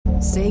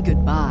Say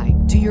goodbye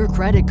to your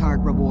credit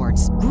card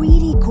rewards.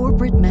 Greedy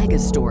corporate mega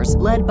stores,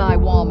 led by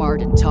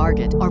Walmart and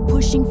Target, are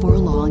pushing for a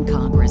law in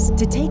Congress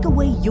to take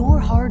away your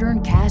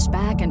hard-earned cash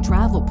back and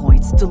travel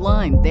points to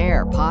line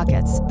their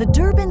pockets. The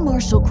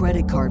Durbin-Marshall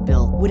credit card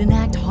bill would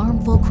enact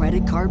harmful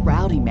credit card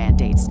routing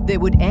mandates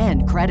that would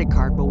end credit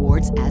card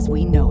rewards as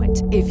we know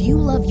it. If you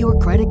love your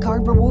credit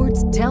card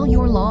rewards, tell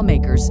your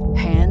lawmakers,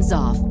 hands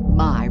off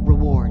my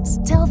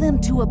rewards. Tell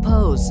them to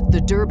oppose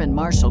the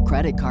Durbin-Marshall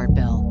credit card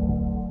bill.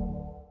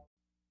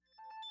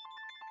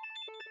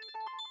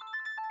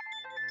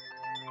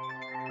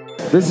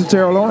 This is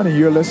Terrell Owen, and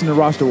you're listening to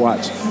Roster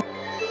Watch.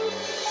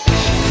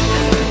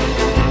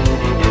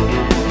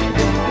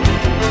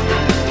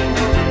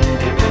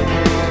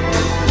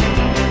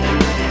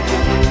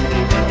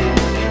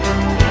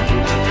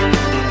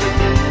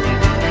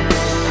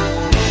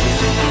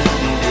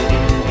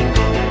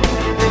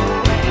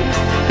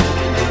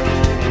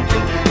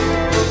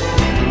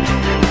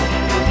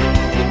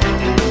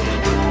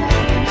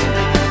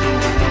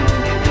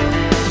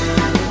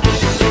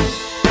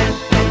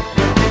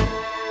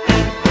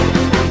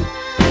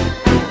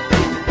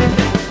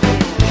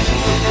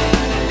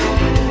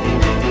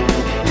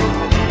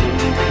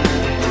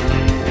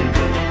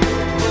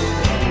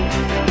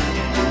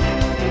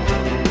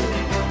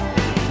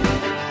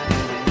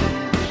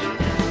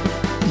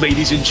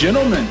 Ladies and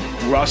gentlemen,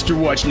 Roster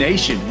Watch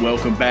Nation,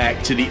 welcome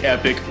back to the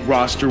epic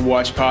Roster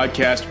Watch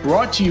podcast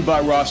brought to you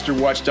by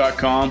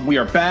rosterwatch.com. We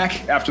are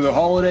back after the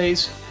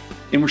holidays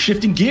and we're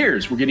shifting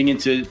gears. We're getting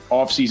into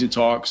off-season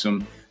talk,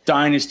 some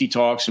dynasty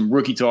talk, some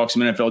rookie talk,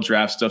 some NFL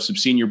draft stuff, some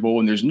Senior Bowl,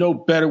 and there's no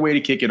better way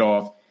to kick it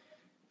off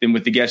than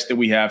with the guest that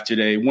we have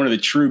today, one of the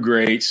true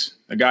greats,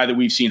 a guy that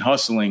we've seen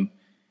hustling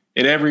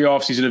at every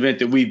off-season event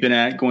that we've been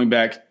at going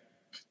back,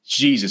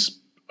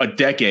 a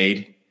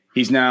decade.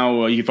 He's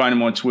now, you can find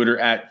him on Twitter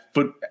at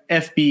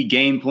FB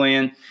Game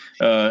Plan,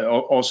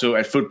 also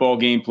at Football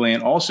Game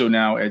Plan, also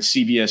now at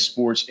CBS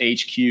Sports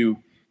HQ,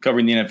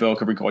 covering the NFL,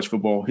 covering college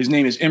football. His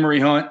name is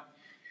Emory Hunt.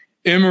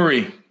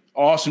 Emory,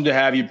 awesome to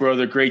have you,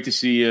 brother. Great to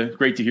see you.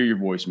 Great to hear your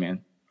voice, man.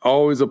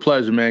 Always a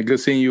pleasure, man. Good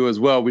seeing you as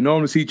well. We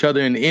normally see each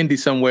other in Indy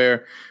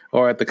somewhere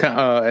or at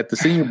the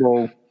Senior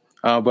Bowl,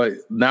 but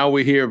now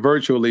we're here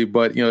virtually,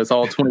 but, it's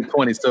all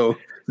 2020, so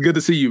good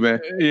to see you,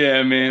 man.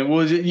 Yeah, man.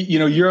 Well,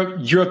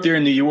 you're up there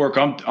in New York.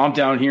 I'm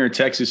down here in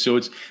Texas, so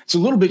it's a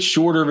little bit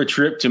shorter of a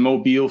trip to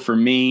Mobile for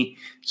me.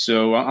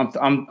 So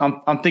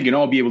I'm thinking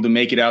I'll be able to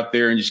make it out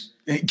there and just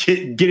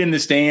get in the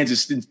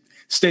stands and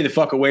stay the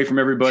fuck away from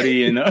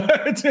everybody and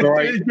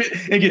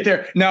and get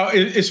there. Now,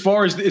 as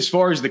far as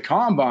the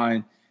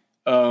combine,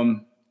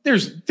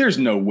 there's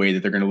no way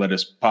that they're going to let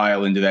us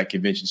pile into that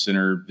convention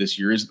center this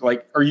year.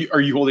 Are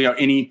you holding out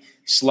any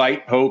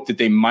slight hope that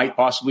they might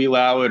possibly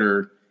allow it,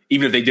 or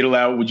even if they did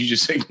allow it, would you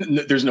just say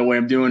there's no way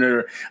I'm doing it?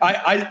 Or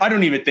I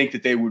don't even think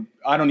that they would.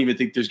 I don't even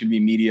think there's going to be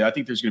media. I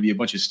think there's going to be a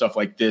bunch of stuff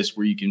like this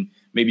where you can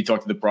maybe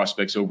talk to the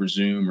prospects over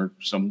Zoom or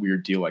some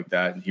weird deal like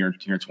that here in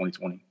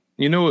 2020.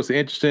 You know what's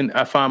interesting?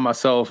 I find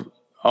myself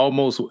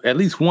almost at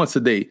least once a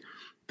day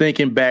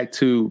thinking back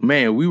to,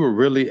 man, we were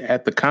really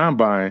at the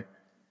combine,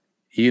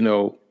 in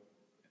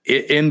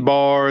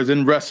bars,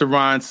 in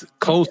restaurants,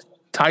 close,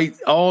 tight,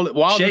 all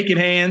while shaking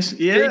hands,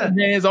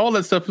 all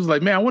that stuff. Is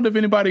like, man, I wonder if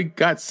anybody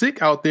got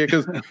sick out there,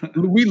 because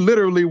we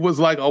literally was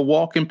like a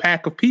walking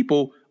pack of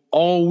people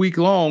all week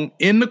long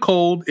in the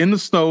cold, in the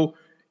snow,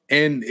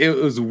 and it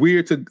was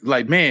weird to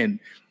like,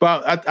 man.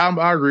 But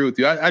I agree with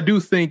you. I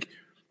do think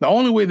the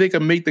only way they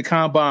could make the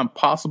combine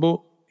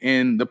possible,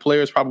 and the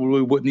players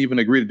probably wouldn't even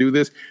agree to do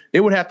this,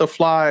 they would have to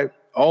fly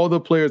all the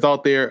players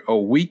out there a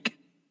week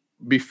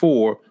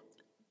before,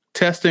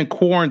 test and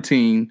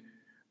quarantine,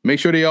 make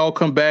sure they all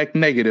come back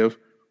negative,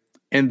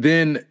 and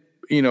then,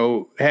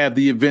 have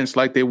the events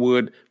like they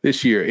would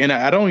this year. And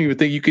I don't even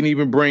think you can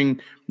even bring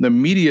the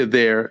media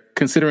there,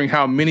 considering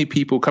how many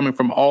people coming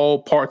from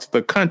all parts of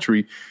the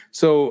country.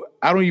 So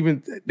I don't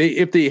even,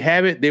 if they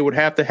have it, they would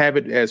have to have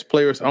it as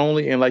players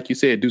only. And like you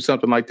said, do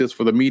something like this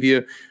for the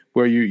media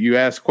where you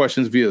ask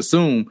questions via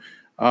Zoom.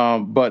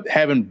 But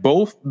having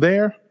both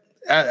there,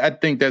 I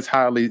think that's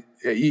highly,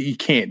 you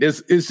can't.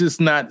 It's just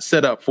not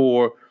set up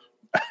for,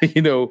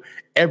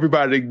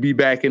 everybody to be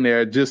back in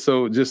there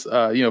for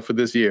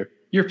this year.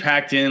 You're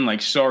packed in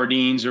like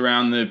sardines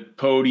around the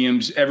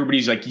podiums.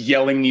 Everybody's like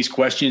yelling these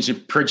questions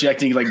and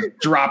projecting like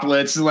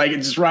droplets, like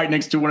just right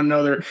next to one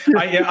another.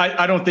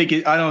 I don't think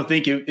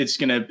it's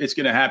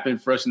gonna happen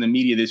for us in the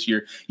media this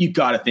year. You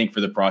got to think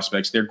for the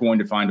prospects. They're going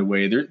to find a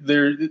way.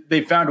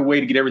 They found a way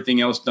to get everything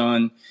else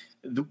done.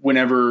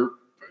 Whenever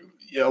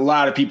a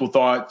lot of people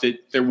thought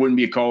that there wouldn't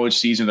be a college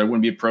season, there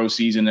wouldn't be a pro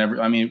season.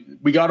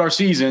 We got our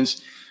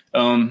seasons.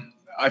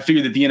 I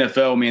figured that the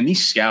NFL, man,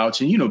 these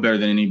scouts, and you know better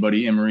than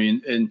anybody, Emory,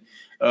 and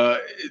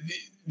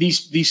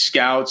these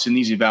scouts and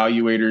these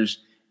evaluators,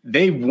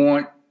 they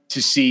want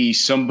to see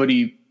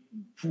somebody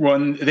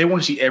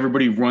to see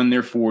everybody run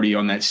their 40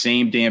 on that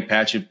same damn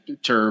patch of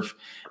turf,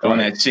 on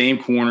that same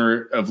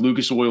corner of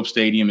Lucas Oil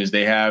Stadium as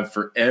they have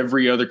for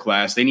every other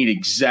class. They need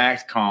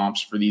exact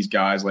comps for these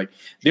guys. Like,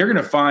 they're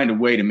going to find a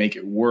way to make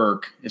it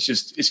work.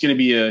 It's going to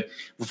be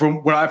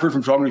from what I've heard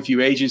from talking to a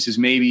few agents is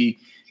maybe,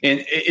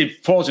 and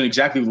it falls in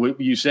exactly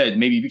what you said,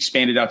 maybe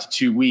expand it out to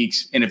 2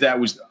 weeks. And if that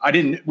was, I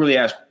didn't really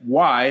ask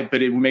why,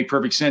 but it would make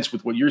perfect sense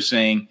with what you're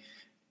saying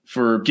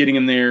for getting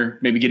them there,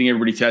 maybe getting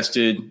everybody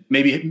tested,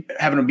 maybe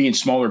having them be in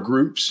smaller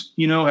groups,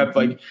 have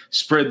like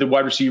spread the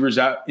wide receivers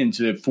out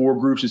into 4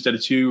 groups instead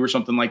of 2 or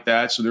something like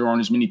that. So there aren't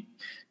as many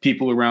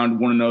people around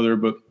one another,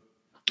 but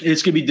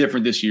it's going to be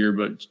different this year,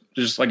 but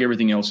just like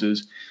everything else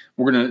is,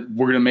 we're going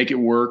to make it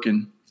work,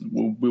 and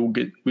we will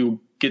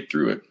get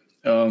through it.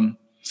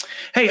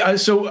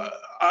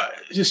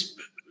 Just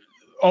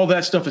all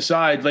that stuff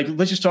aside, like,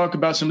 let's just talk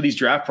about some of these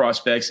draft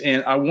prospects.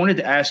 And I wanted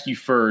to ask you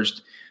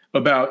first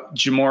about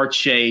Ja'Marr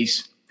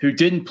Chase, who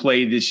didn't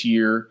play this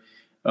year.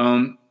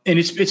 And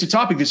it's a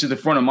topic that's at the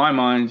front of my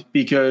mind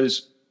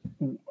because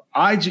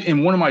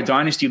in one of my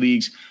dynasty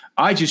leagues,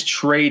 I just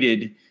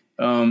traded,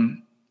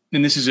 and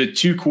this is a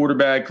 2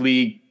 quarterback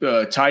league,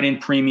 tight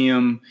end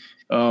premium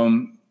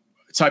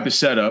type of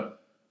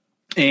setup.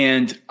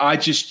 And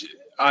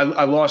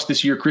I lost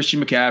this year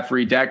Christian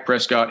McCaffrey, Dak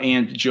Prescott,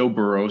 and Joe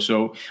Burrow.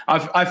 So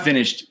I've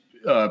finished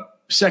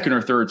second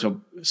or third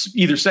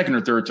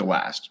to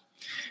last.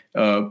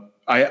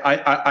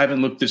 I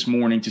haven't looked this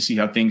morning to see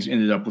how things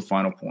ended up with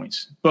final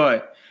points.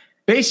 But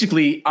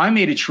basically, I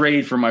made a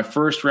trade for my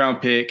first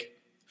round pick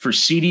for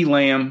CeeDee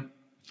Lamb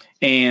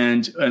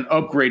and an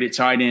upgraded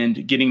tight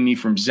end, getting me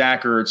from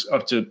Zach Ertz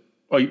up to,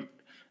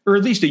 or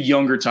at least a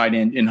younger tight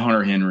end in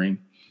Hunter Henry.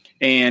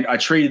 And I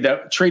traded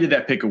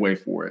that pick away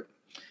for it.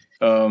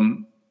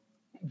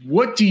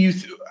 What do you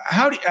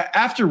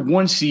after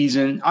one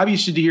season, I'd be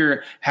interested to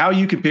hear how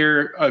you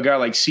compare a guy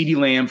like CeeDee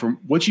Lamb from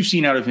what you've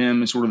seen out of him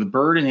and sort of the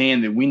bird in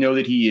hand that we know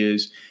that he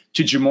is,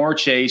 to Ja'Marr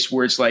Chase,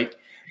 where it's like,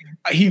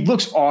 he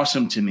looks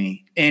awesome to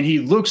me and he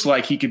looks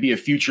like he could be a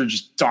future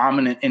just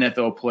dominant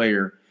NFL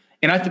player.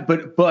 And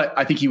but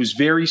I think he was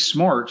very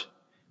smart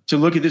to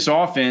look at this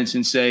offense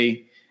and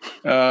say,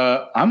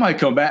 I might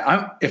come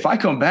back. If I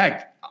come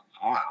back,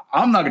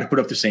 I'm not going to put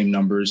up the same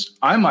numbers.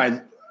 I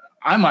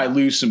might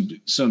lose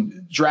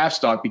some draft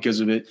stock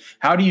because of it.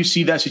 How do you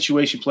see that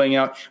situation playing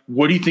out?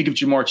 What do you think of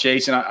Ja'Marr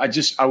Chase? And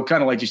I would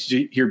kind of like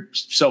to hear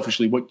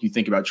selfishly what you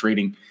think about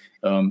trading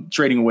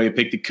away a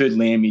pick that could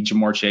land me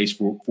Ja'Marr Chase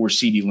for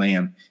CeeDee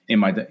Lamb in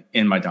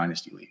my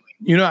dynasty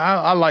league.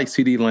 I like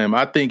CeeDee Lamb.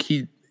 I think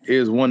he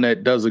is one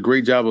that does a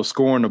great job of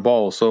scoring the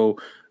ball. So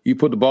you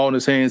put the ball in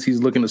his hands, he's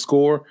looking to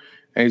score,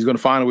 and he's going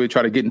to find a way to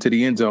try to get into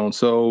the end zone.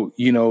 So,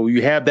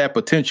 you have that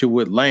potential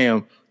with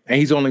Lamb, and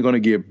he's only going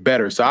to get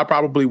better. So I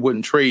probably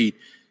wouldn't trade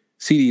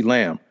CeeDee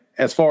Lamb.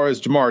 As far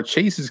as Ja'Marr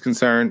Chase is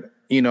concerned,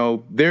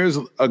 there's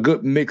a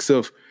good mix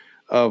of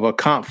a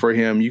comp for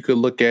him. You could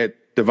look at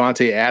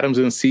Devontae Adams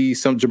and see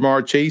some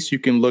Ja'Marr Chase. You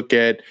can look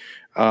at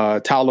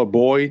Tyler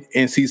Boyd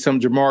and see some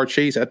Ja'Marr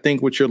Chase. I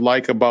think what you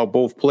like about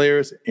both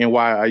players and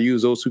why I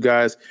use those 2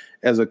 guys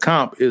as a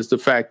comp is the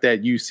fact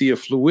that you see a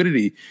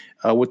fluidity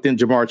within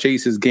Ja'Marr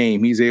Chase's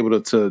game. He's able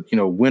to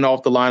win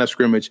off the line of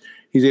scrimmage.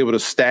 He's able to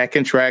stack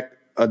and track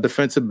a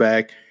defensive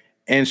back,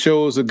 and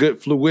shows a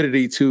good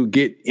fluidity to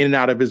get in and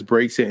out of his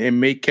breaks and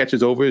make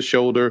catches over his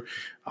shoulder,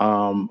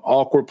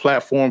 awkward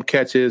platform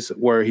catches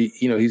where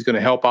he's going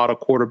to help out a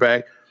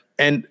quarterback.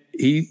 And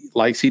he,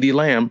 like CeeDee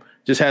Lamb,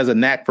 just has a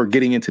knack for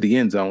getting into the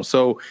end zone.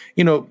 So,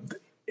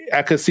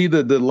 I could see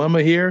the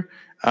dilemma here,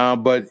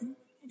 but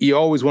you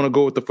always want to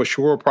go with the for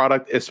sure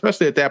product,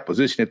 especially at that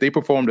position. If they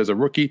performed as a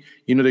rookie,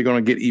 they're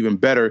going to get even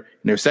better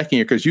in their second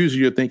year, because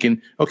usually you're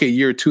thinking, okay,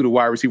 year 2, the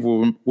wide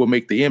receiver will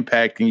make the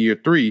impact in year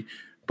 3.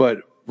 But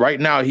right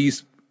now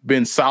he's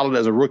been solid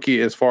as a rookie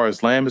as far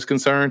as Lamb is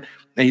concerned,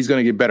 and he's going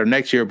to get better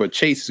next year. But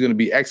Chase is going to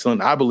be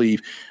excellent, I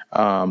believe,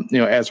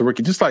 as a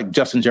rookie, just like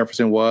Justin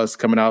Jefferson was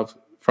coming out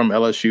from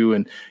LSU.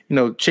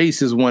 And,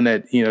 Chase is one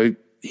that,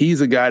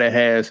 he's a guy that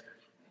has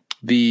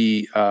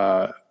the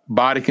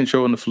body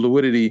control and the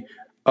fluidity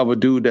of a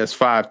dude that's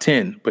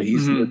 5'10", but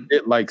he's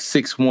like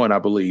 6'1", I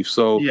believe.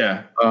 So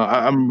yeah,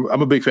 I'm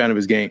a big fan of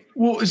his game.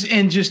 Well,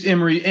 and just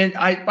Emory, and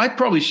I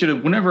probably should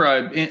have,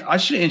 I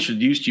should have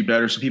introduced you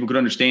better so people could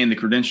understand the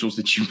credentials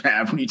that you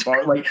have when you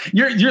talk. Like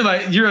you're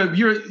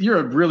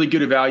a really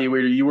good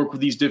evaluator. You work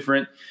with these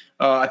different.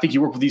 I think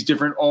you work with these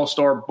different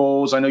all-star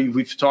bowls. I know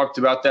we've talked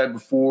about that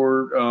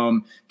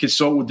before.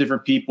 Consult with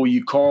different people.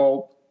 You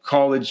call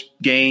college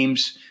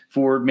games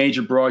for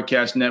major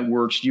broadcast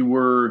networks. You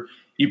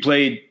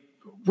played.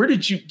 Where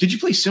did you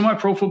play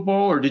semi-pro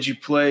football, or did you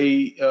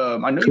play? I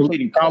know you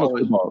played in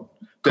college.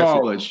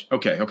 College.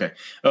 Okay.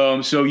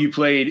 So you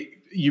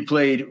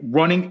played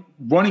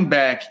running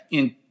back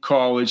in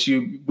college.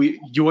 You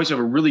always have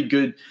a really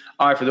good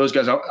eye for those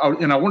guys.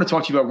 And I want to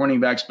talk to you about running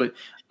backs, but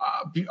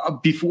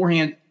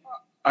beforehand,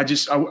 I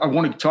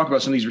want to talk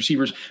about some of these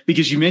receivers,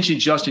 because you mentioned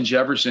Justin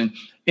Jefferson,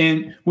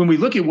 and when we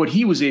look at what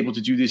he was able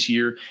to do this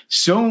year,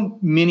 so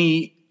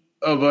many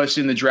of us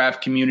in the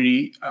draft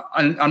community,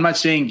 I'm not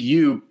saying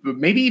you, but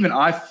maybe even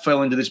I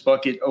fell into this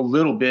bucket a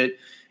little bit.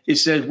 It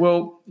said,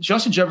 well,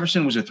 Justin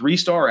Jefferson was a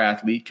 3-star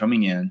athlete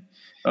coming in.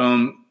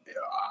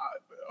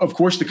 Of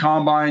course, the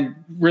combine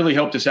really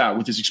helped us out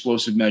with his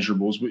explosive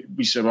measurables.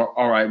 We said,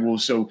 all right, well,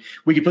 so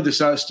we could put this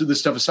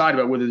stuff aside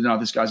about whether or not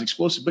this guy's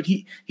explosive. But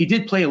he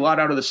did play a lot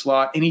out of the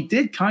slot, and he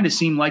did kind of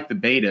seem like the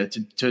beta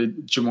to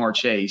Ja'Marr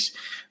Chase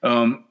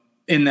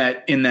in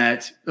that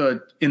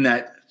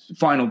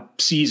final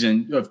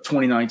season of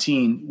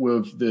 2019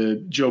 with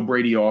the Joe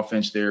Brady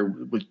offense there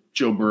with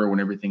Joe Burrow and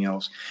everything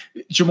else.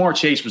 Ja'Marr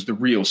Chase was the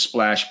real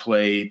splash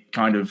play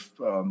kind of.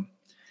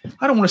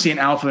 I don't want to say an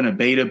alpha and a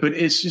beta, but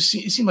it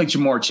seemed like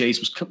Ja'Marr Chase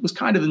was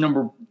kind of the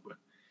number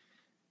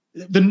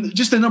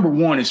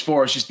one as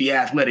far as just the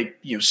athletic,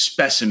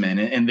 specimen.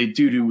 And the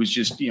dude who was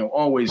just,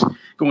 always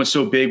going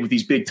so big with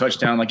these big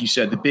touchdowns, like you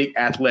said, the big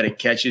athletic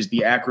catches,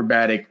 the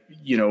acrobatic,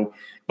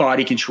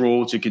 body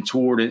control to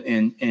contort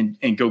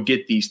and go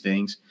get these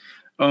things.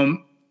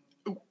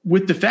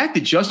 With the fact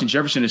that Justin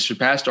Jefferson has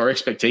surpassed our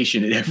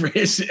expectation at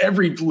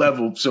every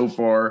level so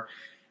far,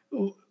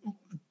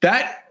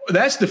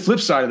 that's the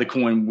flip side of the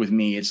coin with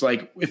me. It's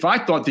like, if I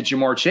thought that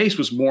Ja'Marr Chase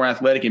was more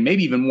athletic and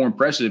maybe even more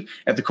impressive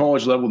at the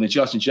college level than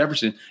Justin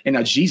Jefferson, and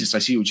now, Jesus, I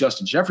see what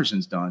Justin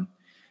Jefferson's done.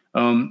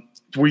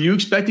 Were you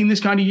expecting this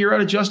kind of year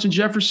out of Justin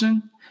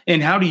Jefferson?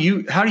 And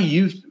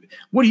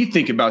what do you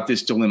think about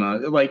this dilemma?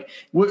 Like,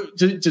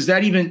 does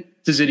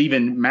it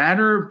even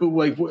matter? But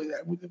like,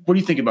 what do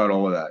you think about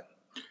all of that?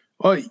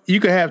 Well, you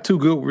could have two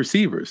good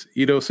receivers,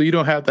 so you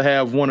don't have to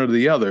have one or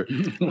the other.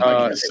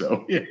 I guess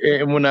so. Yeah.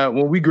 And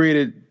when we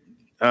graded,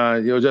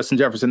 Justin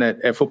Jefferson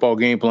at Football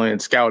Game Plan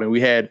Scouting,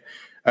 we had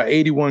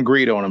 81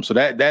 grade on him. So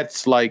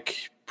that's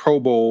like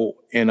Pro Bowl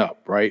and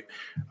up, right?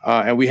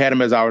 And we had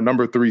him as our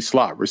number 3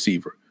 slot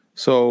receiver.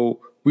 So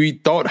we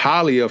thought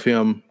highly of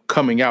him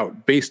coming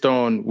out based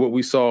on what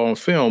we saw on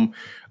film.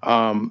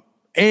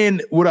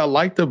 And what I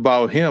liked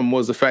about him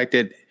was the fact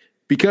that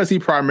because he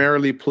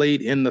primarily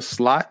played in the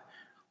slot,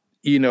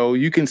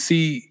 you can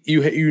see,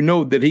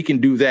 that he can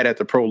do that at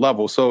the pro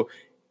level. So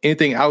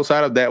anything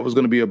outside of that was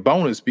going to be a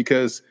bonus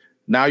because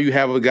now you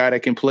have a guy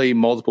that can play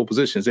multiple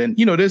positions. And,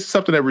 this is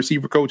something that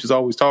receiver coaches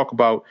always talk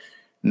about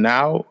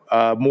now,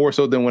 more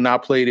so than when I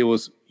played. It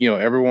was,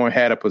 everyone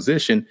had a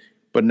position,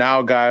 but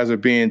now guys are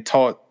being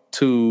taught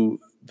to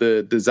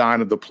the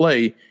design of the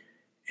play,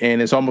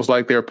 and it's almost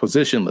like they're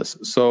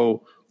positionless.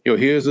 So,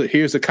 here's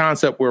the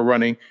concept we're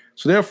running.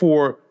 So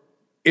therefore,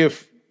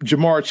 if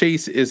Ja'Marr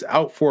Chase is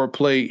out for a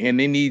play and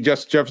they need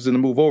Justin Jefferson to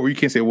move over, you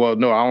can't say, well,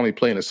 no, I only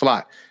play in the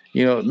slot.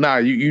 You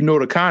know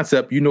the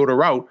concept, you know the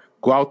route,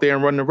 go out there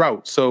and run the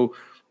route. So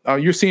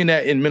you're seeing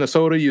that in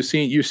Minnesota. You're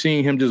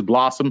seeing him just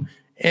blossom.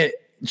 And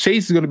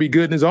Chase is going to be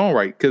good in his own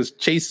right because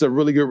Chase is a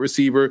really good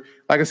receiver.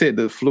 Like I said,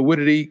 the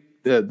fluidity,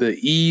 the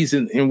ease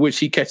in which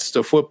he catches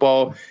the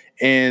football,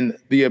 and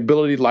the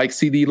ability, like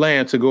CD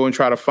Lamb, to go and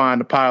try to find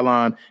the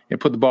pylon and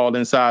put the ball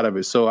inside of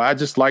it. So I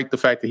just like the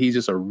fact that he's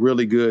just a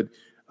really good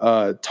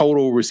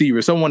total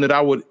receiver, someone that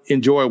I would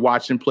enjoy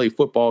watching play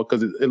football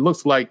because it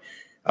looks like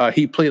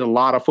he played a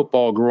lot of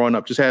football growing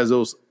up, just has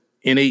those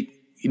innate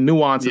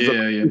nuances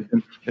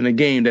in the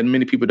game that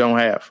many people don't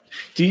have.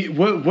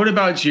 What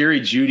about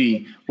Jerry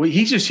Jeudy? Well,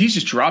 he's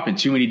just dropping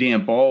too many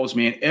damn balls,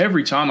 man.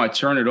 Every time I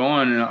turn it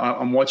on and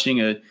I'm watching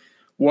a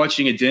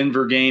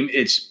Denver game,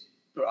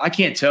 I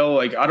can't tell.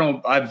 Like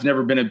I've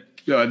never been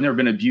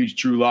a huge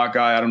Drew Lock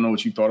guy. I don't know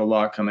what you thought of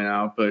Lock coming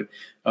out, but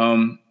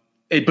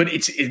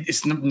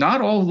it's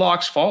not all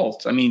Lock's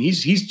fault. I mean,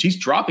 he's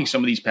dropping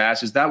some of these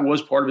passes. That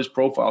was part of his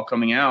profile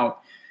coming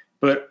out,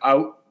 but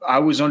I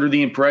was under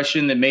the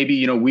impression that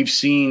maybe, we've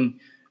seen,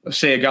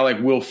 say, a guy like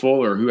Will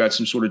Fuller who had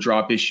some sort of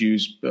drop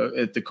issues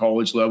at the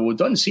college level. It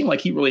doesn't seem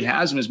like he really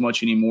has them as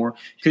much anymore.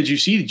 Could you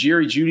see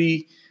Jerry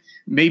Jeudy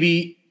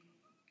maybe,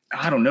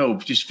 I don't know,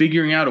 just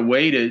figuring out a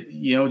way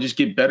to, just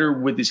get better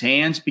with his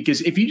hands?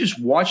 Because if you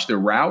just watch the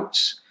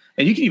routes,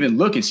 and you can even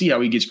look and see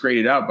how he gets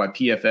graded out by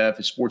PFF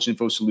and Sports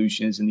Info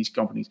Solutions and these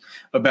companies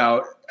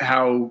about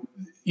how,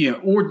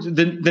 or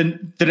the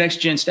next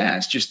gen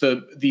stats, just the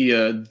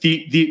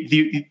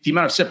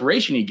amount of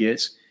separation he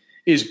gets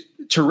is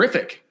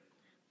terrific.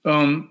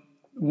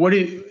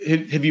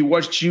 Have you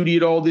watched Jeudy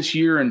at all this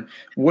year? And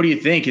what do you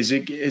think? Has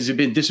it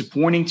been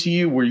disappointing to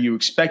you? Were you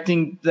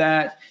expecting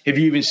that? Have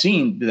you even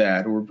seen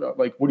that? Or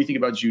what do you think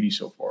about Jeudy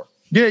so far?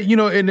 Yeah,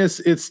 and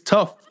it's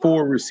tough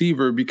for a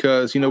receiver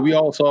because, we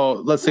all saw,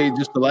 let's say,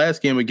 just the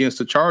last game against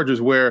the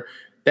Chargers where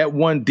that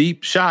one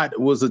deep shot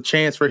was a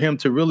chance for him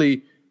to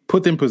really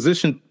put them in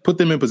position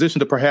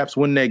to perhaps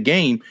win that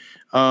game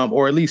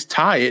or at least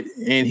tie it,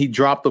 and he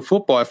dropped the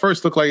football. At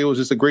first, it looked like it was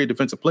just a great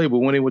defensive play, but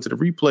when he went to the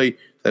replay,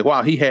 like,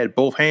 wow, he had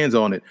both hands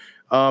on it.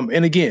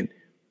 And again,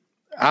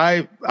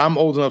 I'm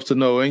old enough to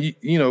know, and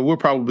we're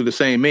probably the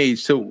same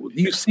age, so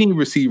you've seen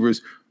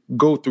receivers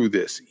go through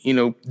this.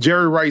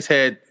 Jerry Rice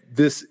had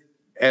this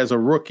as a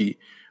rookie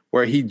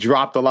where he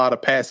dropped a lot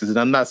of passes. And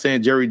I'm not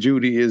saying Jerry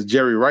Jeudy is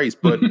Jerry Rice,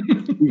 but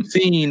we've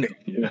seen,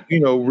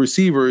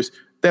 receivers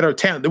that are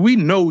talented. We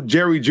know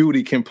Jerry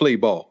Jeudy can play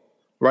ball,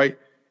 right?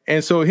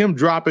 And so him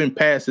dropping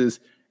passes,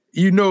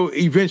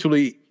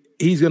 eventually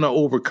he's going to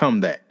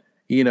overcome that,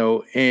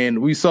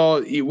 and we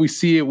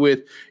see it with,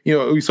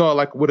 we saw it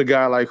like with a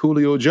guy like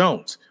Julio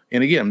Jones.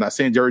 And again, I'm not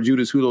saying Jerry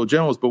Jeudy is Julio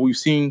Jones, but we've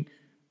seen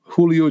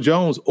Julio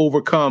Jones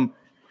overcome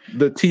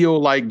the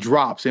T.O.-like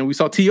drops. And we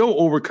saw T.O.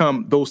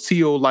 overcome those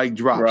T.O.-like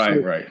drops.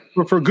 Right.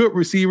 But for good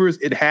receivers,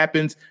 it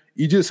happens.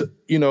 You just,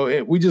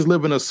 we just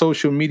live in a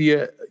social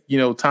media,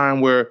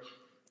 time where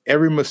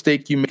every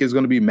mistake you make is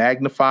going to be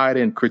magnified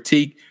and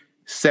critiqued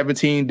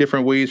 17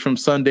 different ways from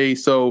Sunday.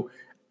 So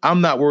I'm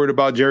not worried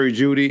about Jerry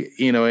Jeudy,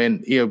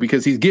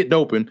 because he's getting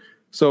open.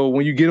 So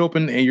when you get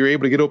open and you're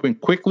able to get open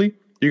quickly,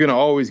 you're going to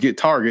always get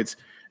targets.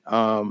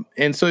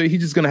 And so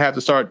he's just going to have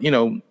to start,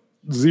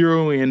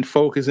 zeroing in,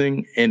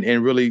 focusing, and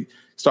really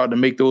start to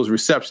make those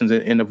receptions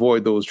and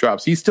avoid those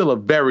drops. He's still a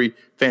very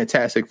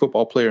fantastic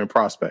football player and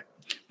prospect.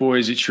 Boy,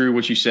 is it true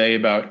what you say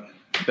about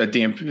that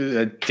damn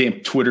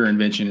Twitter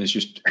invention is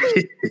just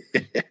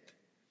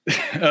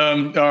all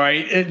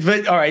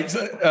right.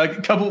 So, a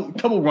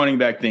couple running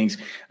back things.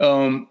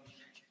 What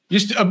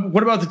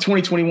about the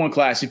 2021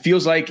 class? It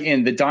feels like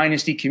in the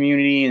dynasty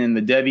community and in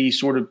the Devy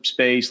sort of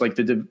space, like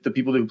the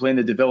people who play in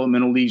the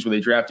developmental leagues where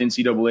they draft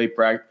NCAA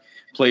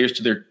players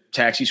to their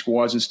taxi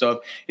squads and stuff,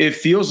 it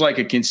feels like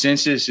a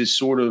consensus is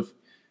sort of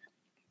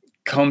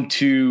come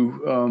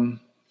to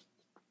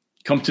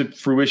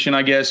fruition,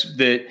 I guess,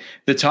 that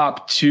the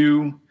top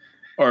two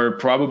are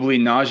probably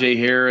Najee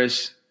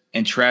Harris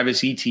and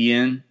Travis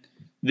Etienne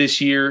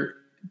this year.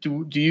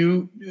 What do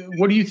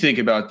you think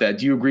about that?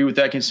 Do you agree with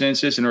that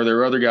consensus? And are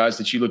there other guys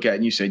that you look at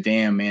and you say,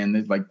 damn,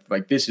 man,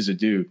 like this is a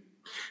dude?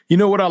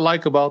 What I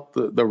like about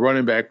the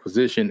running back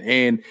position,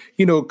 and,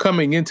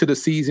 coming into the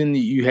season,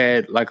 you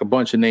had like a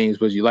bunch of names,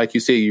 but like you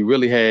said, you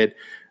really had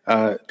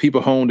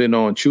people honed in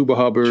on Chuba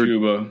Hubbard,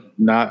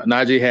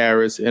 Najee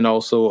Harris, and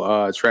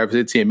also Travis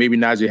Etienne. Maybe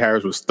Najee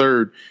Harris was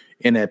third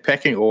in that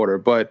pecking order,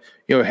 but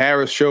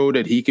Harris showed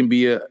that he can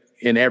be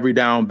an every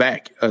down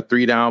back, a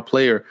 3-down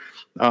player,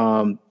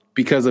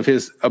 because of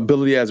his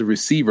ability as a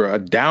receiver, a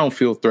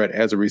downfield threat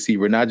as a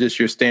receiver, not just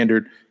your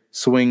standard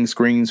swing,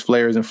 screens,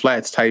 flares, and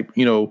flats type,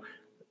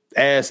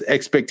 as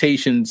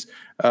expectations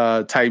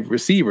type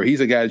receiver.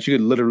 He's a guy that you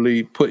could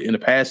literally put in a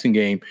passing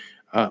game.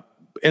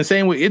 And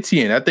same with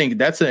Etienne. I think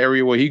that's an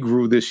area where he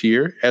grew this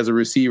year as a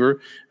receiver.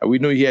 We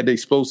knew he had the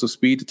explosive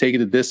speed to take it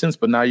the distance,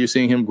 but now you're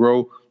seeing him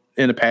grow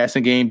in the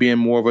passing game, being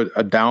more of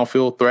a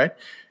downfield threat.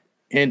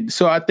 And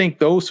so I think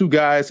those two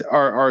guys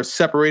are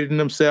separating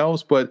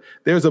themselves, but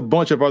there's a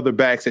bunch of other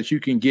backs that you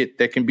can get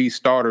that can be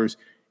starters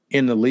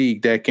in the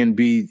league that can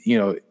be,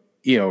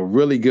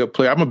 really good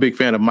player. I'm a big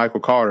fan of Michael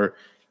Carter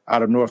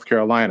out of North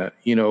Carolina.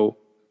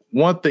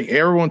 One thing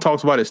everyone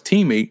talks about is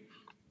teammate,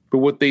 but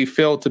what they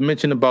failed to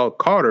mention about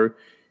Carter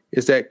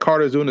is that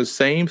Carter's doing the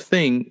same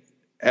thing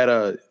at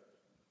a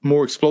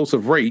more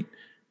explosive rate,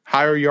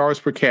 higher yards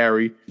per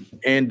carry,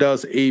 and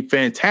does a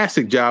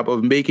fantastic job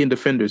of making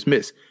defenders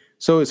miss.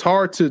 So it's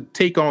hard to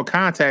take on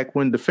contact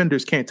when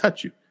defenders can't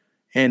touch you.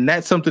 And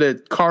that's something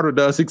that Carter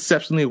does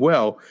exceptionally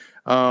well.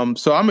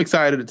 So I'm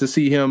excited to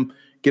see him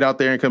get out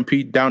there and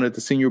compete down at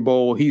the Senior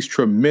Bowl. He's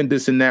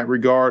tremendous in that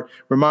regard.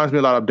 Reminds me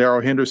a lot of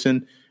Darrell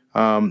Henderson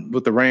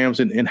with the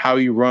Rams and how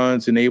he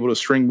runs and able to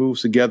string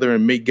moves together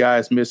and make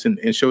guys miss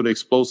and show the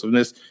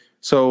explosiveness.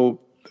 So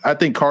I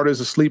think Carter's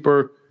a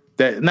sleeper.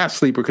 Not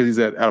sleeper because he's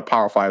at a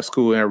Power 5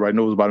 school and everybody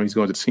knows about him. He's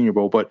going to the Senior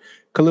Bowl. But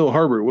Khalil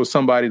Herbert was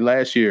somebody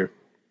last year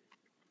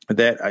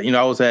that,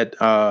 I was at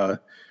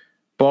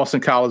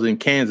Boston College in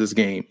Kansas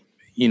game,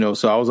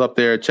 so I was up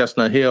there at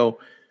Chestnut Hill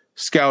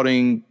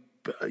scouting,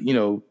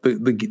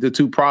 the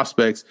two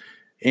prospects.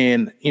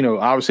 And,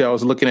 obviously I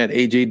was looking at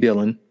A.J.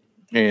 Dillon,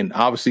 and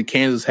obviously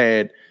Kansas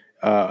had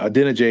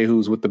Adeniji,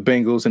 who's with the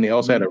Bengals, and they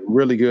also had a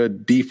really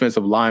good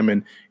defensive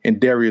lineman in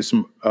Darius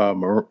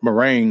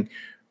Murray,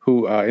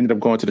 who ended up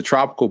going to the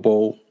Tropical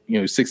Bowl,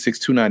 6'6",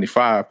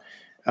 295.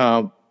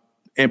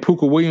 And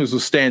Pooka Williams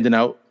was standing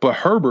out, but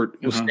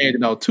Herbert was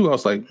standing out too. I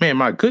was like, man,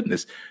 my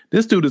goodness,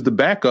 this dude is the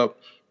backup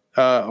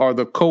or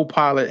the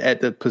co-pilot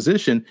at the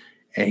position,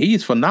 and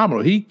he's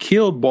phenomenal. He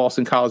killed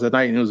Boston College that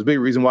night, and it was a big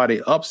reason why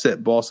they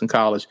upset Boston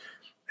College.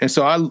 And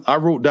so I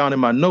wrote down in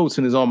my notes,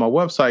 and it's on my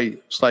website,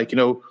 it's like,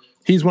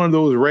 he's one of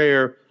those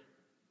rare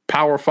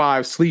Power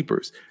 5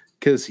 sleepers,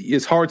 because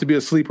it's hard to be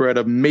a sleeper at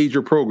a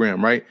major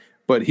program, right?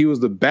 But he was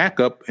the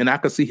backup, and I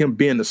could see him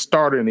being the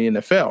starter in the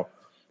NFL.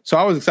 So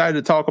I was excited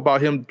to talk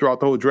about him throughout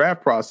the whole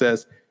draft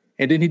process.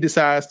 And then he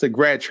decides to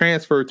grad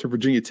transfer to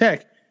Virginia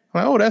Tech.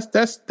 I'm like, oh,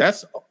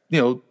 that's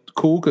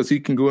cool, because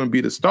he can go and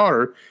be the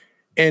starter.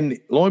 And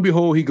lo and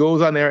behold, he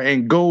goes on there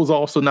and goes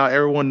also. Now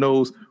everyone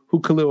knows who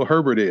Khalil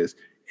Herbert is.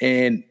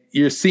 And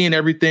you're seeing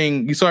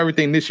everything. You saw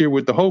everything this year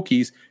with the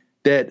Hokies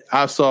that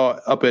I saw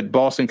up at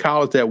Boston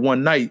College that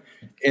one night.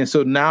 And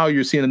so now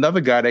you're seeing another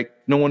guy that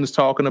no one is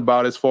talking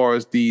about as far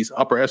as these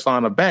upper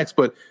echelon of backs,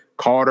 but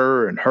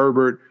Carter and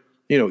Herbert,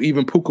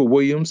 even Pooka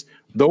Williams.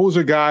 Those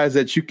are guys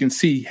that you can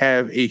see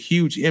have a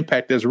huge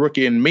impact as a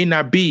rookie and may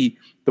not be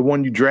the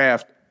one you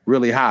draft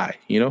really high,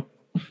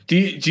 Do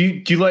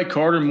you like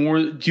Carter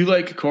more? Do you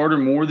like Carter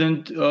more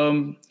than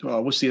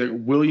what's the other,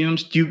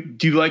 Williams? Do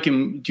you like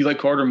him? Do you like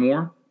Carter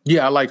more?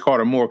 Yeah, I like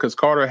Carter more because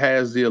Carter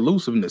has the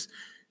elusiveness.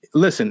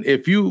 Listen,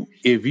 if you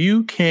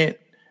can't,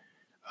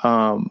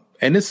 and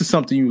this is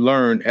something you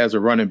learn as a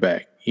running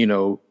back. You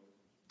know,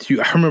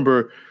 I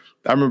remember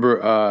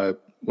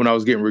when I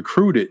was getting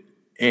recruited,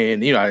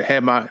 and I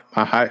had my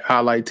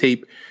highlight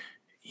tape.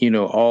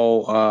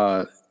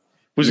 All.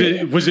 Was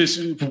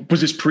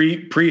this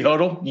pre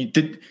huddle?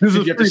 Did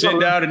you have to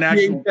send out an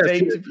actual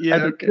tape?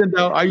 Yeah,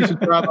 I used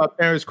to drive my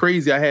parents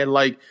crazy. I had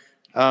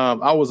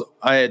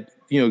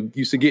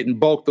used to get in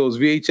bulk those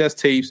VHS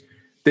tapes,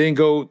 then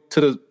go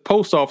to the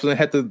post office and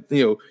had to,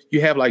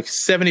 you have like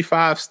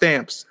 75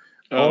 stamps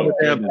on the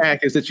damn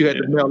package that you had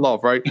to mail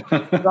off, right?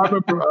 So I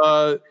remember,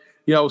 I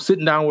was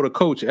sitting down with a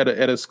coach at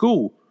a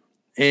school,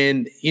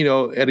 and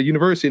at a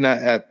university, and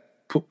I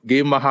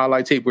gave him my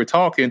highlight tape. We're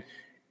talking.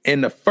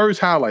 And the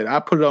first highlight, I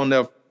put it on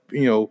there,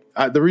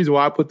 the reason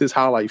why I put this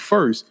highlight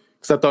first,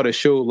 because I thought it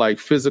showed like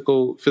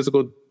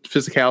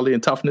physicality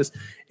and toughness.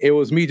 It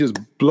was me just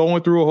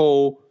blowing through a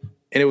hole,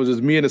 and it was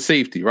just me and the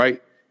safety, right?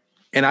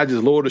 And I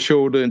just lowered the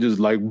shoulder and just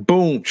like,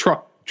 boom,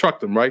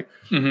 trucked him, right?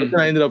 Mm-hmm. But then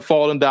I ended up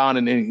falling down,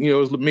 and it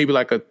was maybe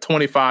like a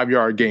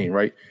 25-yard gain,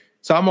 right?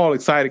 So I'm all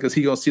excited because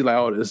he's going to see like,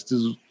 oh, this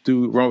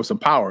dude run with some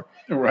power.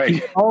 Right.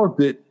 He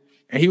paused it,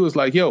 and he was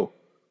like, yo,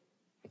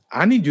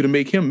 I need you to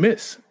make him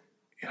miss.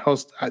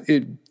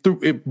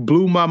 It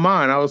blew my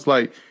mind. I was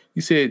like, he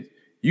said,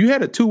 you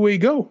had a two-way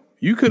go.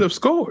 You could have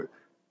scored,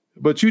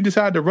 but you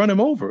decided to run him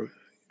over.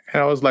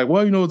 And I was like,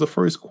 well, it was the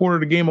first quarter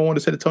of the game. I wanted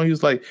to say to Tony, he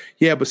was like,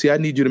 yeah, but see, I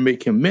need you to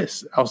make him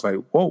miss. I was like,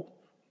 whoa,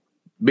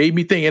 made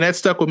me think. And that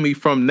stuck with me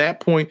from that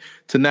point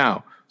to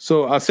now.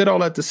 So I said all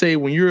that to say,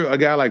 when you're a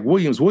guy like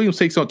Williams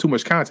takes on too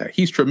much contact.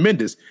 He's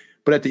tremendous.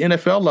 But at the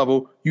NFL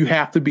level, you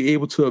have to be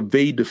able to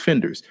evade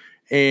defenders.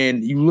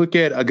 And you look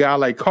at a guy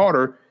like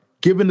Carter,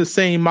 given the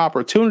same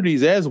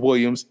opportunities as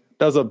Williams,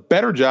 does a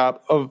better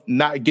job of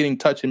not getting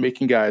touched and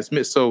making guys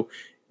miss. So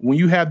when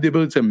you have the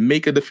ability to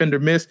make a defender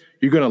miss,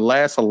 you're going to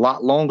last a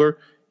lot longer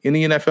in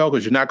the NFL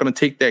because you're not going to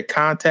take that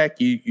contact.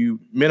 You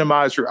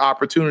minimize your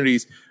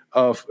opportunities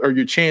or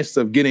your chances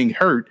of getting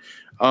hurt.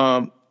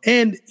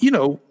 And,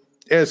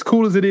 as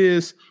cool as it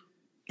is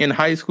in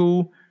high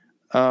school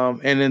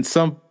and in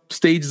some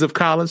stages of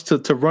college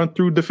to run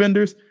through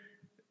defenders,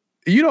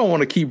 you don't want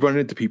to keep running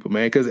into people,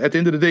 man, because at the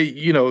end of the day,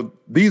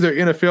 these are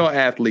NFL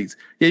athletes.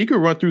 Yeah, you could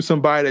run through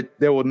somebody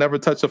that will never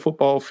touch a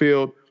football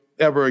field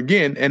ever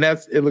again, and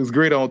it looks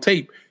great on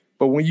tape.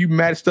 But when you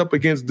matched up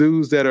against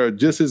dudes that are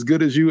just as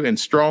good as you and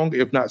strong,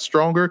 if not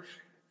stronger,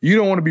 you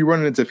don't want to be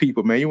running into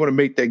people, man. You want to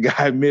make that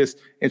guy miss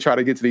and try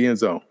to get to the end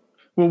zone.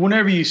 Well,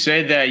 whenever you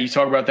said that, you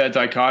talk about that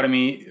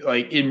dichotomy,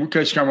 like in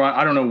Coach Carmichael,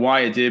 I don't know why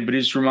it did, but it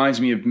just reminds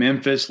me of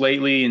Memphis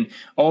lately and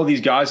all these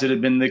guys that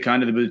have been the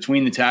kind of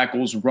between the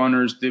tackles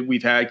runners that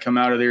we've had come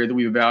out of there that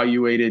we've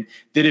evaluated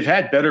that have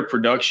had better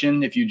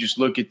production. If you just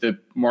look at the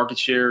market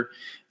share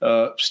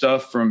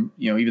stuff from,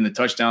 even the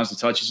touchdowns, the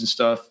touches and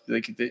stuff,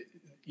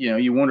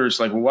 you wonder, it's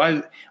like,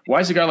 well, why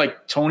is a guy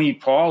like Tony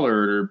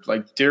Pollard or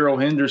like Darrell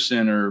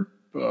Henderson or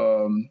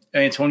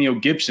Antonio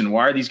Gibson,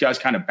 why are these guys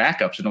kind of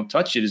backups that don't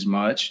touch it as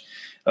much?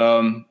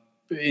 And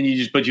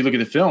you look at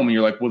the film and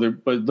you're like, well,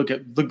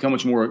 look how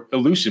much more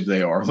elusive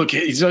they are.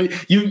 So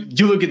you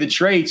look at the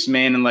traits,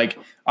 man, and like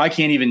I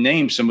can't even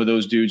name some of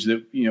those dudes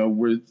that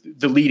were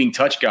the leading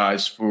touch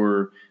guys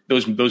for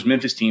those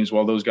Memphis teams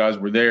while those guys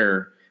were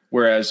there.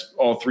 Whereas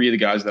all three of the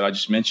guys that I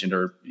just mentioned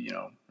are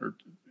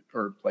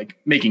like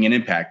making an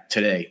impact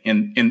today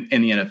in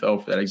the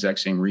NFL for that exact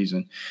same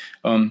reason.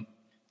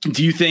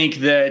 Do you think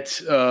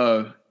that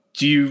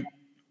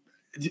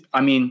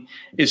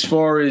as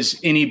far as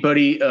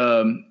anybody,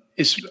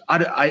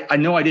 I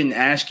know I didn't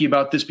ask you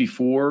about this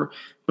before,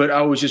 but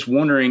I was just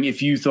wondering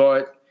if you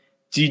thought,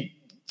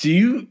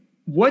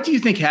 what do you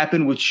think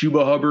happened with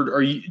Chuba Hubbard?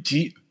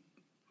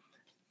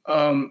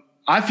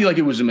 I feel like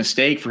it was a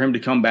mistake for him to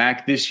come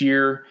back this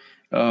year.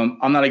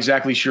 I'm not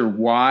exactly sure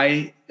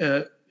why.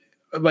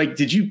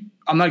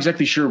 I'm not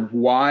exactly sure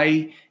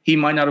why he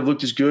might not have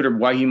looked as good or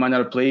why he might not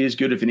have played as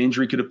good, if an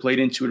injury could have played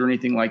into it or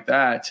anything like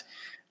that.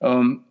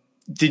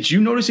 Did you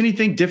notice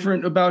anything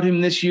different about him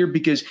this year?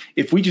 Because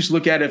if we just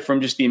look at it from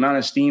just the amount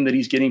of steam that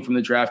he's getting from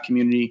the draft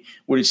community,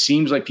 what it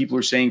seems like people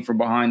are saying from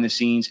behind the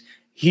scenes,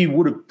 he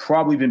would have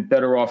probably been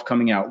better off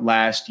coming out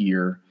last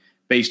year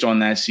based on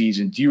that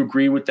season. Do you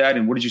agree with that?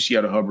 And what did you see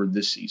out of Hubbard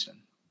this season?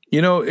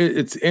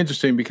 It's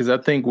interesting because I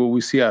think what we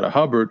see out of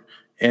Hubbard,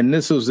 and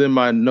this was in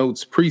my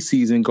notes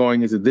preseason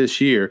going into this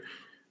year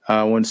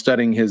when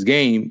studying his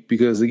game,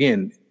 because,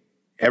 again,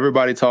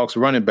 everybody talks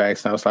running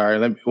backs. And I was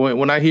like, all right,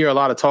 when I hear a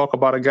lot of talk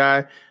about a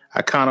guy,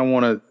 I kind of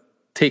want to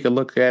take a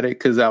look at it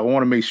because I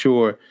want to make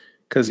sure,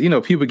 because,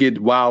 people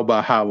get wild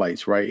by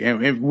highlights, right?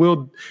 And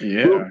we'll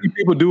see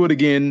people do it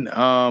again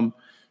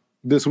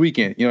this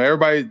weekend.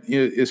 Everybody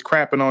is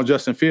crapping on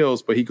Justin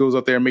Fields, but he goes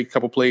up there and makes a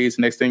couple plays.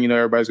 Next thing you know,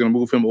 everybody's going to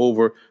move him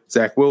over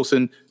Zach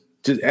Wilson.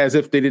 just as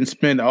if they didn't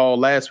spend all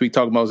last week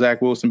talking about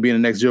Zach Wilson being the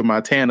next Joe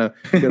Montana.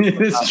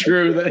 It's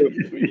true.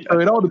 So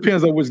it all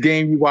depends on which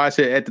game you watch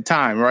at the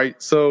time,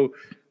 right? So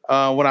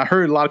when I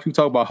heard a lot of people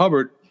talk about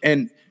Hubbard,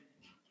 and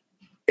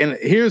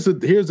here's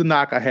the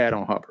knock I had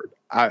on Hubbard.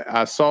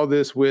 I saw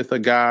this with a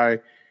guy,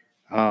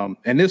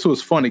 and this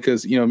was funny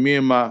because me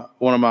and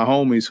one of my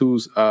homies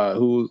who's a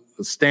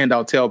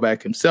standout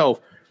tailback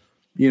himself,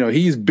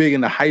 he's big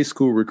into high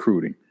school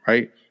recruiting,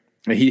 right?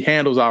 And he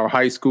handles our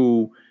high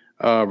school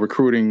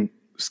recruiting,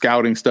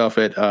 scouting stuff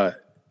at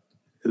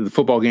the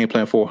Football Game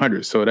Plan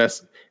 400. So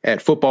that's at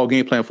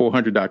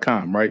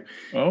footballgameplan400.com, right?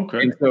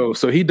 Okay. And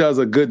so he does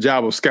a good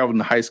job of scouting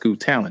the high school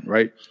talent,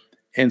 right?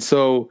 And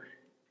so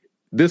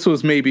this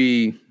was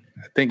maybe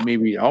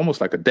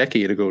almost like a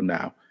decade ago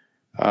now,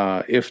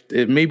 if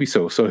it maybe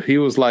so. So he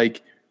was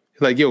like,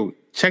 yo,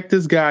 check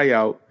this guy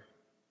out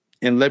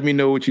and let me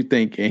know what you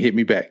think and hit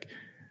me back.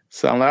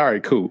 So I'm like, all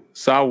right, cool.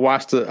 So I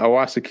watched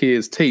the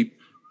kid's tape,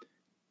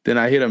 then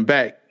I hit him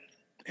back,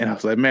 and I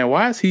was like, man,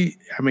 why is he?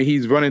 I mean,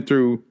 he's running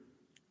through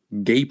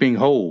gaping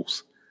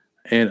holes,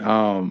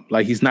 and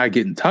like he's not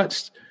getting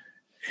touched.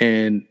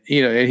 And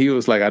and he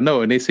was like, I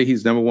know. And they say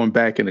he's number one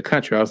back in the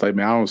country. I was like,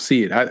 man, I don't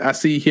see it. I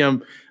see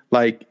him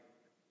like,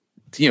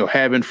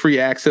 having free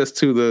access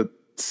to the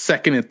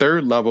second and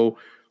third level,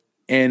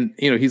 and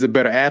he's a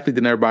better athlete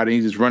than everybody.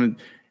 He's just running.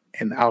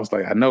 And I was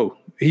like, I know.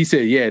 He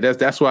said, yeah,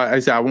 that's why I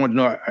said I wanted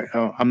to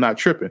know I'm not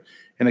tripping.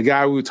 And the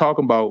guy we were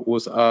talking about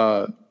was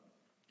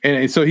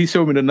and so he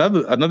showed me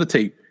another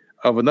tape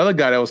of another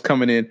guy that was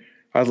coming in.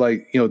 I was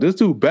like, this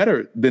dude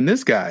better than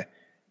this guy.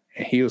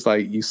 And he was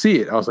like, you see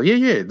it? I was like,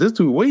 yeah, this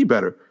dude way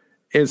better.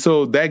 And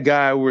so that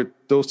guy, where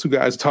those two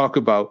guys talk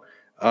about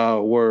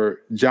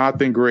were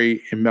Jonathan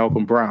Gray and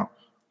Malcolm Brown.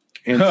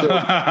 And so,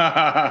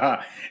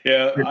 yeah,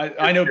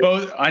 I know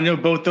both. I know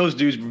both those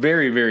dudes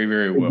very, very,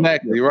 very well.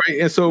 Exactly, right.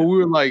 And so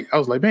I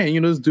was like,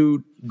 man, this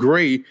dude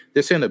Gray,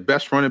 they're saying the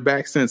best running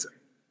back since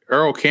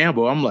Earl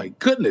Campbell. I'm like,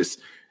 goodness,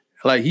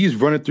 like he's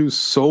running through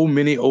so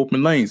many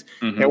open lanes.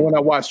 Mm-hmm. And when I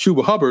watched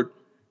Chuba Hubbard,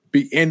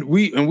 and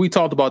we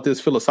talked about this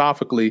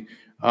philosophically,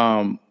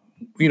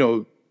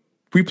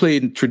 we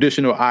played in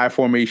traditional I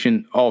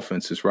formation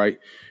offenses, right?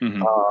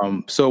 Mm-hmm.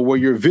 So where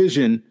your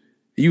vision,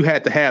 you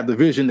had to have the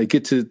vision to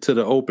get to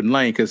the open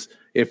lane, because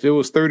if it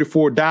was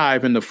 34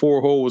 dive and the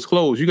 4 hole was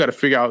closed, you got to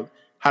figure out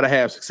how to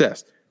have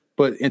success.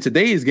 But in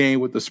today's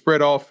game, with the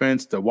spread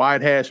offense, the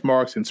wide hash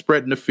marks and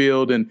spreading the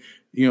field, and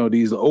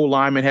these O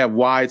linemen have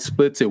wide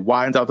splits, it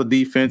widens out the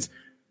defense.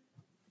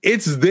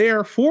 It's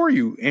there for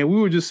you. And we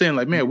were just saying,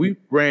 like, man, we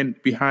ran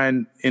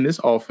behind in this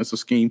offensive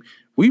scheme.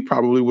 We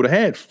probably would have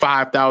had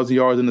 5,000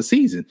 yards in the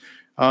season.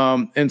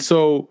 And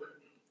so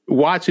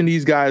watching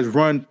these guys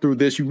run through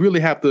this, you really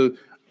have to,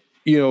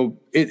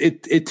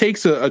 it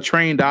takes a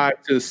trained eye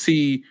to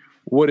see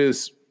what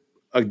is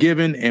a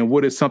given and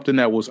what is something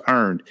that was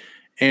earned.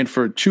 And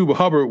for Chuba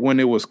Hubbard, when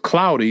it was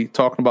cloudy,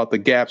 talking about the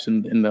gaps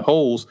in the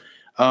holes,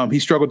 he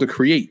struggled to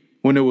create.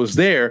 When it was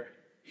there,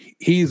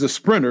 he's a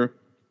sprinter.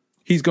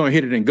 He's going to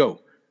hit it and go.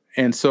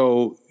 And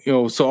so,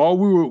 so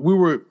we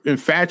were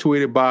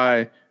infatuated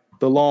by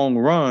the long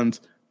runs,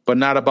 but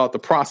not about the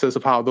process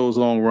of how those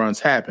long runs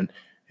happen.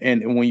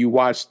 And when you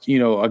watch,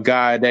 a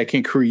guy that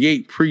can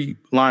create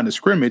pre-line of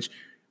scrimmage,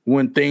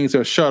 when things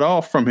are shut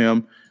off from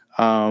him,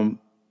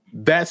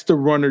 that's the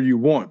runner you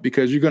want,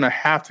 because you're going to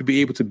have to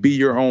be able to be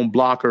your own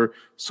blocker,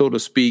 so to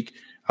speak,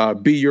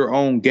 be your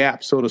own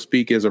gap, so to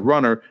speak, as a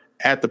runner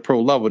at the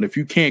pro level. And if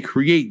you can't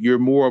create, you're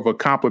more of a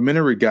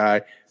complimentary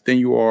guy than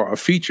you are a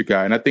feature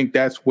guy. And I think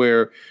that's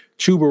where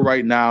Chuba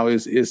right now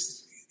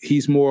is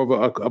he's more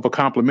of a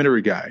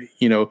complimentary guy.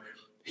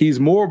 He's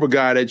more of a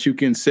guy that you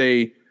can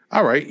say,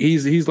 all right,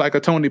 he's like a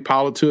Tony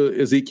Pollard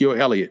to Ezekiel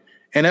Elliott.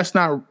 And that's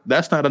not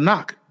a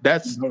knock.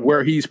 That's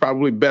where he's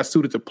probably best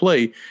suited to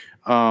play.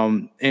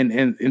 And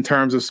in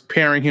terms of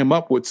pairing him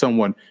up with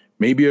someone,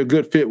 maybe a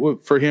good fit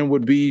for him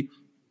would be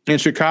in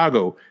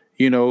Chicago.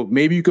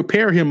 Maybe you could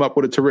pair him up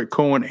with a Tariq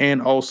Cohen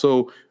and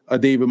also a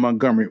David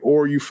Montgomery,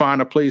 or you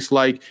find a place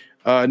like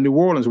New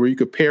Orleans where you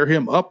could pair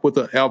him up with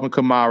a Alvin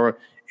Kamara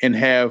and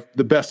have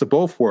the best of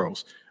both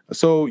worlds.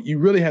 So you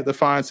really have to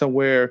find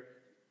somewhere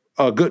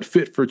a good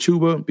fit for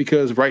Chuba,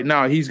 because right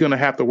now he's going to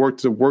have to work.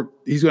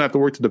 He's going to have to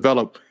work to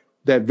develop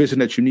that vision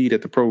that you need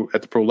at the pro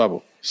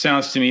level.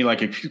 Sounds to me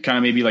like a kind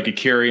of maybe like a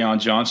Kerryon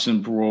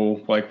Johnson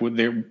role, like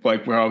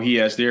how he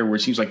has there, where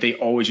it seems like they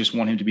always just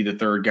want him to be the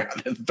third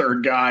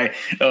guy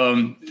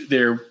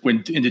there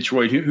when in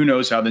Detroit. Who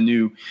knows how the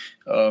new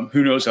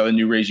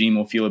regime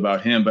will feel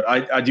about him? But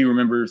I do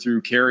remember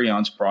through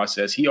Kerryon's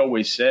process, he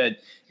always said,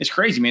 it's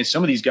crazy, man.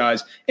 Some of these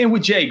guys, and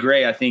with Jay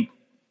Gray, I think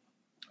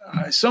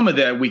some of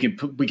that we can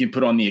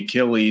put on the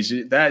Achilles.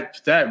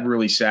 That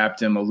really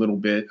sapped him a little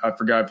bit. I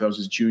forgot if that was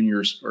his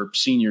junior or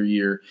senior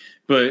year,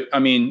 but I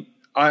mean,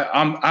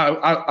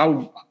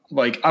 I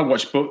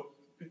watched both.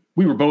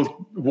 We were both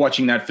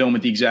watching that film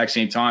at the exact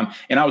same time,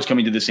 and I was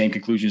coming to the same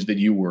conclusions that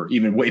you were,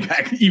 even way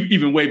back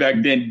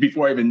then,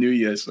 before I even knew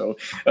you. So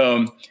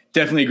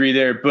definitely agree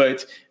there.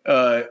 But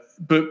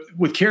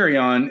with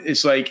Kerryon,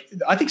 it's like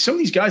I think some of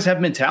these guys have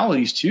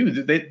mentalities too.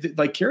 They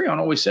like Kerryon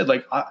always said,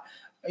 like I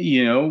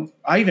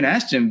even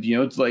asked him,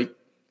 like,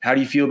 how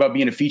do you feel about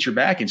being a feature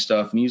back and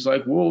stuff? And he's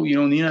like, well,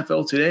 in the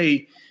NFL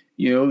today,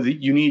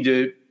 you need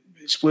to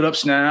split up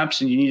snaps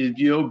and you need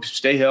to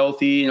stay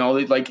healthy and all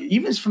that. Like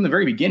even from the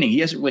very beginning, he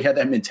hasn't really had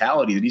that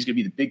mentality that he's going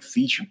to be the big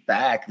feature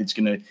back that's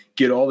going to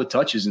get all the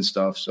touches and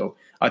stuff. So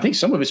I think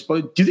some of it's.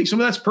 Do you think some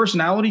of that's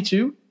personality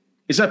too?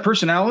 Is that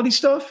personality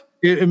stuff?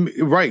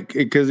 Right,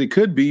 because it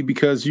could be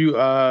because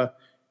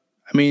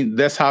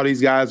that's how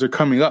these guys are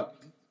coming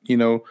up.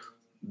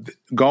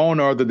 Gone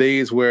are the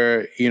days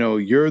where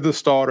you're the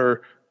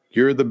starter,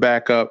 you're the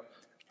backup.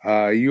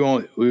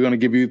 We're going to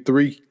give you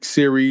 3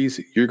 series.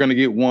 You're going to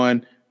get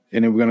 1.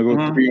 And then we're going to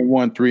go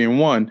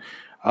 3-1,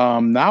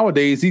 3-1.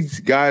 Nowadays, these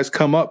guys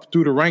come up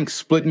through the ranks,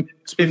 splitting.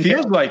 It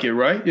feels like it,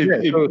 right?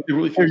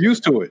 They're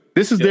used to it.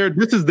 This is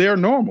their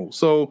normal.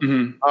 So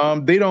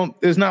they don't.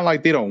 It's not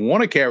like they don't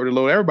want to carry the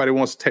load. Everybody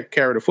wants to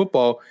carry the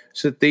football,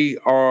 so that they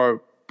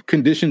are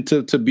conditioned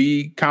to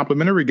be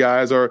complementary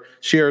guys or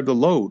share the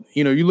load.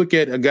 You look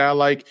at a guy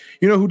like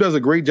who does a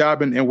great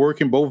job in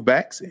working both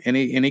backs, and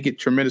they get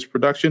tremendous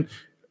production.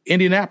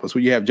 Indianapolis,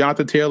 where you have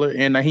Jonathan Taylor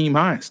and Nyheim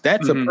Hines.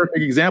 That's a perfect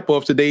example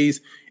of today's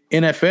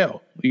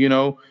NFL,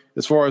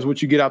 as far as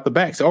what you get out the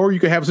backs. Or you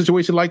could have a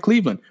situation like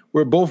Cleveland,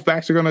 where both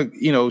backs are going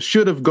to,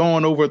 should have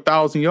gone over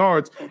 1,000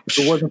 yards if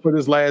it wasn't for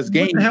this last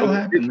game. What the hell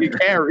happened? It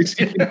carries.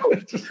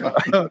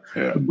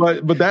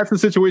 But that's a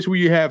situation where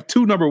you have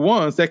 2 number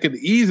ones that could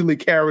easily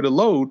carry the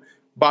load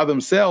by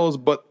themselves,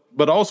 but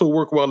also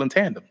work well in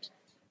tandems.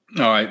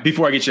 All right.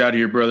 Before I get you out of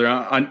here, brother,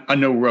 I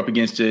know we're up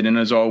against it. And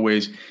as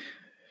always,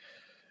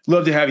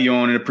 love to have you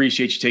on and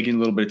appreciate you taking a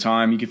little bit of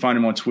time. You can find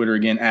him on Twitter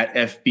again at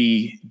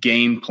FB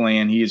Game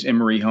Plan. He is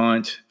Emory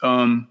Hunt.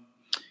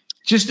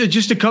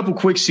 Just a couple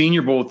quick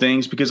Senior Bowl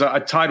things because I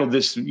titled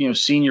this,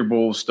 Senior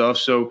Bowl stuff.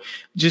 So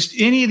just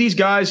any of these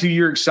guys who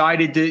you're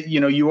excited to,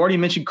 you already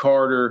mentioned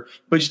Carter,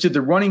 but just at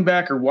the running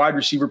back or wide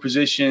receiver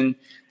position,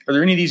 are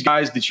there any of these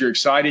guys that you're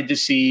excited to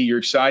see, you're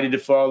excited to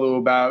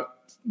follow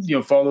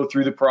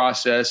through the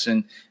process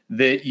and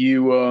that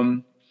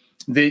you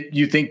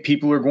think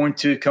people are going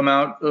to come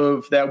out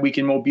of that week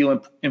in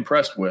Mobile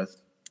impressed with?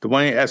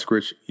 D'Wayne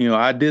Eskridge.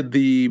 I did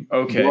the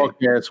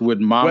broadcast with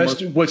Monmouth.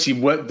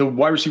 The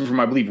wide receiver from,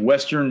 I believe,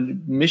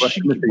 Western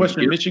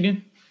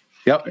Michigan?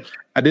 Yep.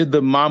 I did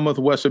the Monmouth,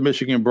 Western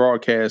Michigan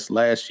broadcast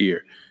last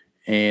year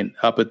and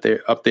up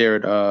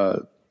there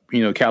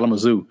at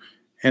Kalamazoo.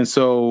 And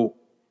so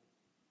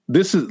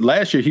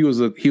last year he was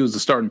the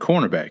starting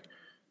cornerback.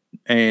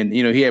 And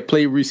he had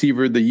played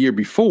receiver the year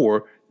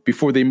before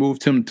they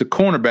moved him to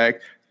cornerback,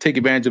 take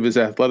advantage of his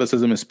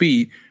athleticism and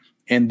speed.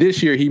 And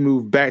this year he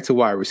moved back to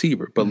wide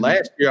receiver. But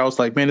last year I was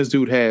like, man, this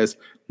dude has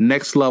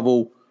next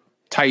level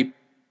type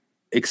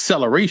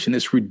acceleration.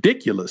 It's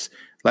ridiculous.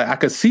 Like I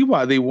could see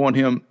why they want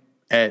him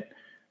at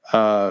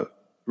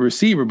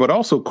receiver, but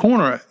also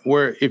corner,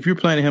 where if you're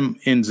playing him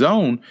in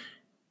zone,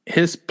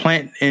 his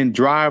plant and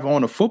drive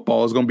on the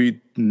football is going to be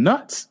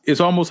nuts.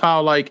 It's almost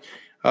how like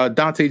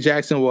Dante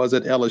Jackson was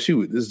at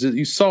LSU.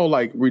 You saw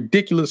like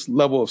ridiculous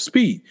level of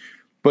speed,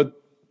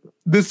 but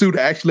this dude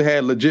actually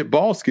had legit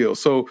ball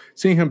skills. So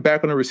seeing him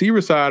back on the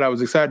receiver side, I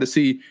was excited to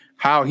see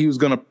how he was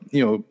going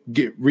to,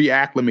 get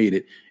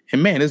reacclimated.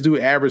 And man, this dude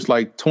averaged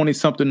like 20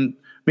 something,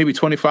 maybe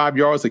 25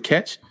 yards a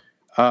catch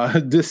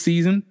this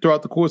season.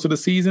 Throughout the course of the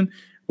season,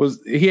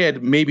 he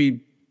had maybe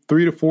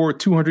 3 to 4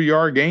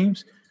 200-yard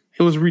games.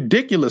 It was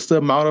ridiculous the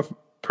amount of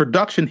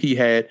production he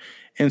had.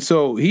 And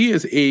so he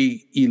is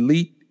a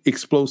elite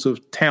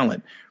explosive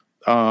talent.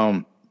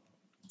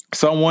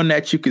 Someone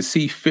that you could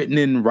see fitting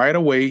in right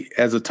away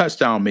as a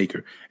touchdown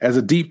maker, as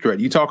a deep threat.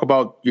 You talk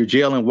about your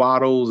Jalen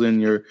Waddles and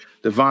your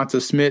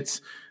Devonta Smiths.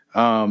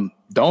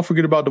 Don't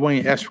forget about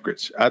D'Wayne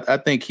Eskridge. I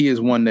think he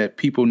is one that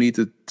people need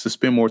to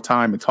spend more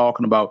time in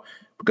talking about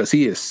because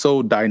he is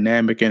so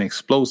dynamic and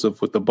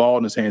explosive with the ball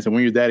in his hands. And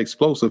when you're that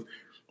explosive,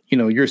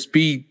 your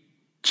speed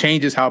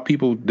changes how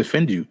people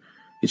defend you.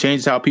 It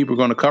changes how people are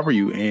going to cover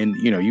you. And,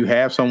 you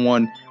have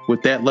someone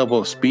with that level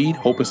of speed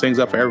opens things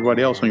up for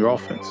everybody else on your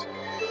offense.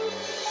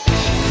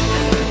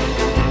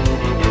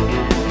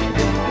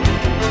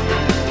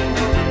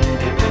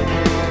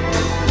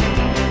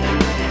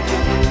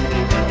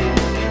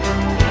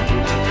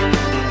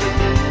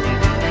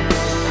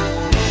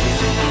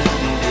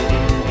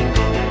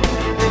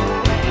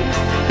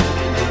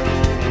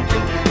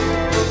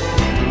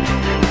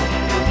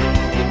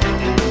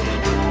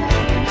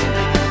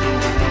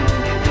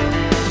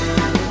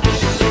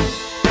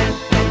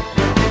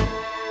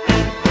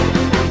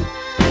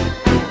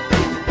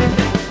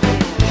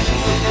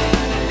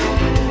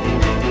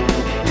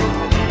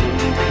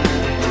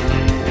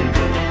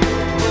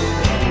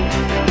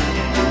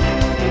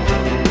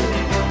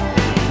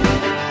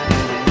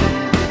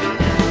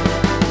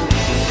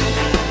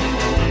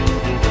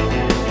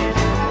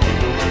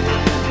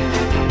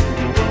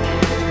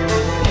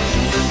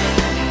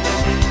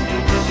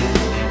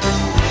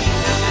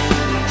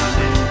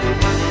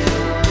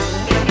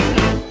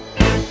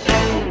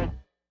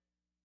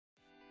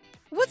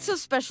 What's so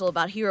special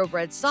about Hero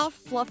Bread's soft,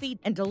 fluffy,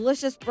 and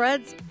delicious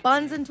breads,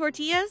 buns, and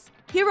tortillas?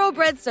 Hero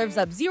Bread serves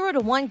up 0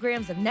 to 1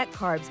 grams of net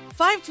carbs,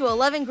 5 to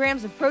 11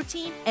 grams of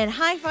protein, and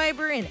high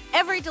fiber in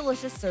every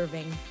delicious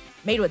serving.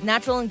 Made with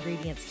natural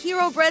ingredients,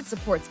 Hero Bread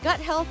supports gut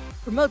health,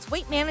 promotes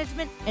weight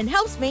management, and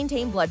helps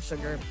maintain blood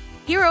sugar.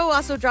 Hero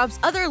also drops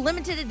other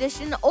limited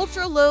edition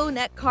ultra-low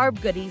net carb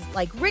goodies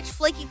like rich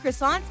flaky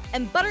croissants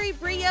and buttery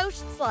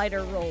brioche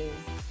slider rolls.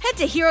 Head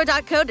to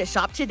hero.co to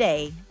shop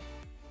today.